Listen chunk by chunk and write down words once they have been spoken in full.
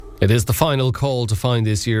It is the final call to find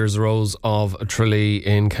this year's Rose of Tralee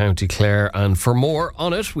in County Clare, and for more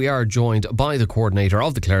on it we are joined by the coordinator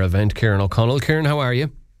of the Clare event, Kieran O'Connell. Kieran, how are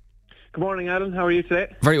you? Good morning, Alan. How are you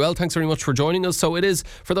today? Very well, thanks very much for joining us. So it is,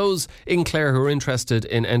 for those in Clare who are interested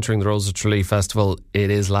in entering the Rose of Tralee Festival,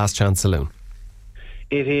 it is Last Chance Saloon.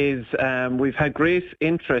 It is. We've had great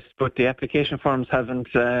interest, but the application forms haven't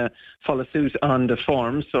followed suit on the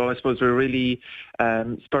forms. So I suppose we're really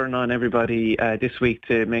spurring on everybody this week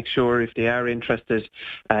to make sure if they are interested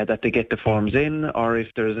that they get the forms in, or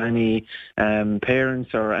if there's any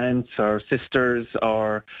parents or aunts or sisters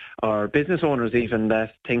or business owners even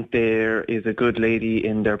that think there is a good lady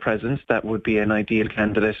in their presence that would be an ideal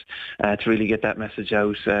candidate to really get that message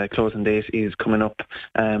out. Closing date is coming up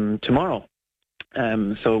tomorrow.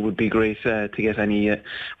 So it would be great to get any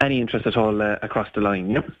interest at all across the line.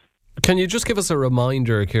 Yep. Can you just give us a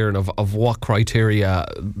reminder, Kieran, of what criteria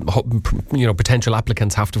potential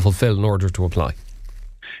applicants have to fulfil in order to apply?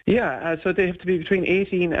 Yeah, so they have to be between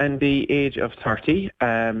 18 and the age of 30.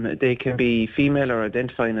 They can be female or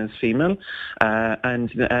identifying as female,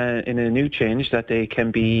 and in a new change that they can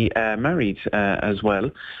be married as well,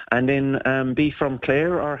 and then be from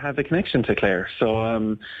Clare or have a connection to Clare.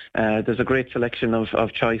 So there's a great selection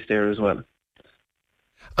of choice there as well.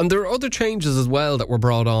 And there are other changes as well that were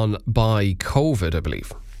brought on by COVID, I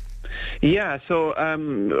believe. Yeah, so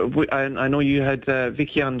I know you had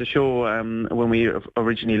Vicky on the show when we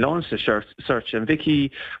originally launched the search, and Vicky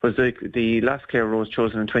was the last Clare Rose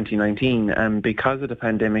chosen in 2019, and because of the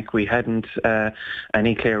pandemic we hadn't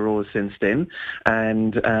any Clare Rose since then,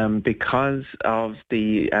 and because of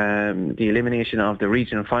the elimination of the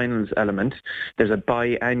regional finals element, there's a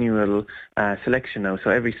biannual selection now, so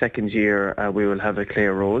every second year we will have a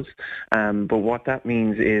Clare Rose, but what that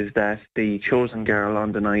means is that the chosen girl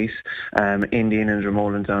on the night in the Inn in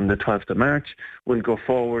Dromoland on the 12th of March will go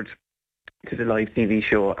forward to the live TV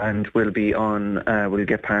show and will be on, will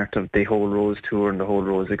get part of the whole Rose tour and the whole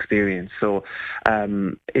Rose experience. So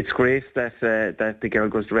it's great that the girl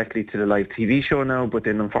goes directly to the live TV show now, but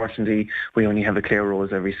then unfortunately we only have a Clare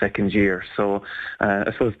Rose every second year. So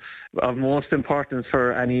I suppose of most importance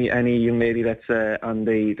for any young lady that's on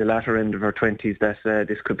the latter end of her 20s, that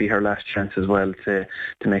this could be her last chance as well to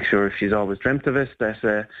make sure, if she's always dreamt of it,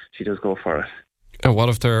 that she does go for it. And what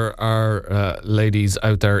if there are ladies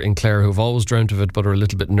out there in Clare who've always dreamt of it but are a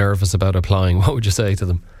little bit nervous about applying? What would you say to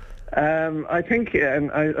them? I think,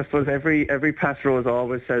 I suppose every past Rose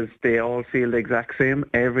always says they all feel the exact same.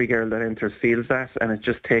 Every girl that enters feels that, and it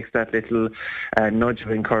just takes that little nudge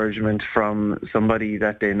of encouragement from somebody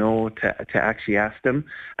that they know to actually ask them,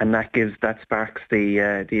 and that sparks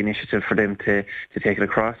the initiative for them to take it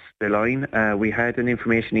across the line. We had an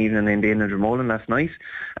information evening in the Inn of Dromoland last night,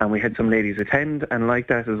 and we had some ladies attend and like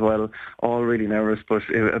that as well, all really nervous, but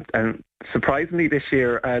surprisingly this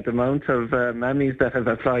year, the amount of mammies that have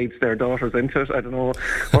applied their daughters into it, I don't know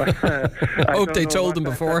what... I hope they told them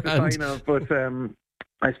beforehand. But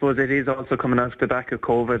I suppose it is also coming out the back of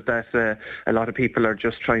COVID that a lot of people are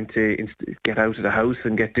just trying to get out of the house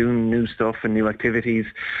and get doing new stuff and new activities.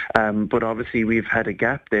 But obviously we've had a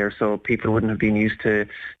gap there, so people wouldn't have been used to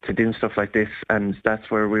doing stuff like this, and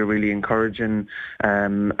that's where we're really encouraging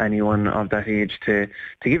anyone of that age to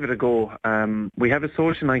give it a go. We have a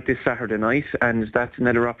social night this Saturday night, and that's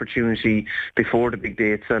another opportunity before the big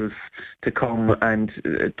day itself to come and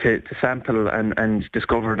to sample and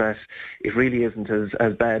discover that it really isn't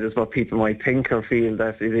as bad as what people might think or feel,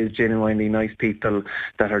 that it is genuinely nice people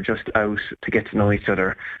that are just out to get to know each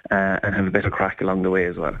other and have a bit of crack along the way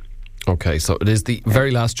as well. Okay, so it is the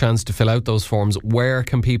very last chance to fill out those forms. Where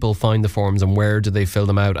can people find the forms, and where do they fill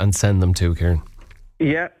them out and send them to, Kieran?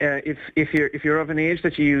 Yeah, if you're of an age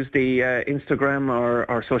that you use the Instagram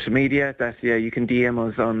or social media, that you can DM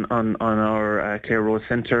us on our Clare Rose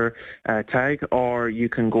Centre tag, or you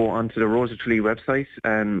can go onto the Rose of Tralee website,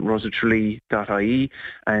 roseoftralee.ie,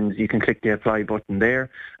 and you can click the apply button there.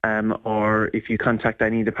 Or if you contact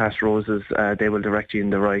any of the past Roses, they will direct you in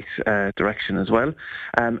the right direction as well.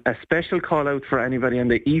 A special call out for anybody on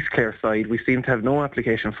the East Clare side: we seem to have no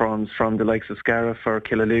application forms from the likes of Scariff or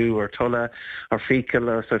Killaloe or Tulla or Fecal.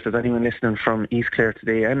 Or so if there's anyone listening from East Clare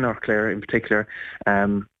today and North Clare in particular,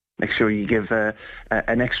 make sure you give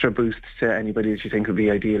an extra boost to anybody that you think would be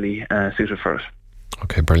ideally suited for it.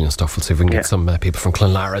 Okay, brilliant stuff. We'll see if we can get some people from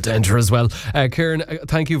Clonlara to enter as well. Kieran,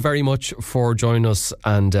 thank you very much for joining us,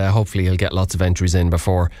 and hopefully you'll get lots of entries in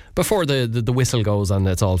before the whistle goes and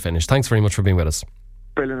it's all finished. Thanks very much for being with us.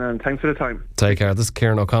 Brilliant, and thanks for the time. Take care. This is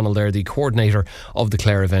Kieran O'Connell there, the coordinator of the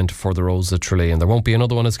Clare event for the Rose of Tralee. And there won't be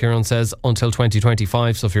another one, as Kieran says, until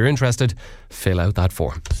 2025. So if you're interested, fill out that form.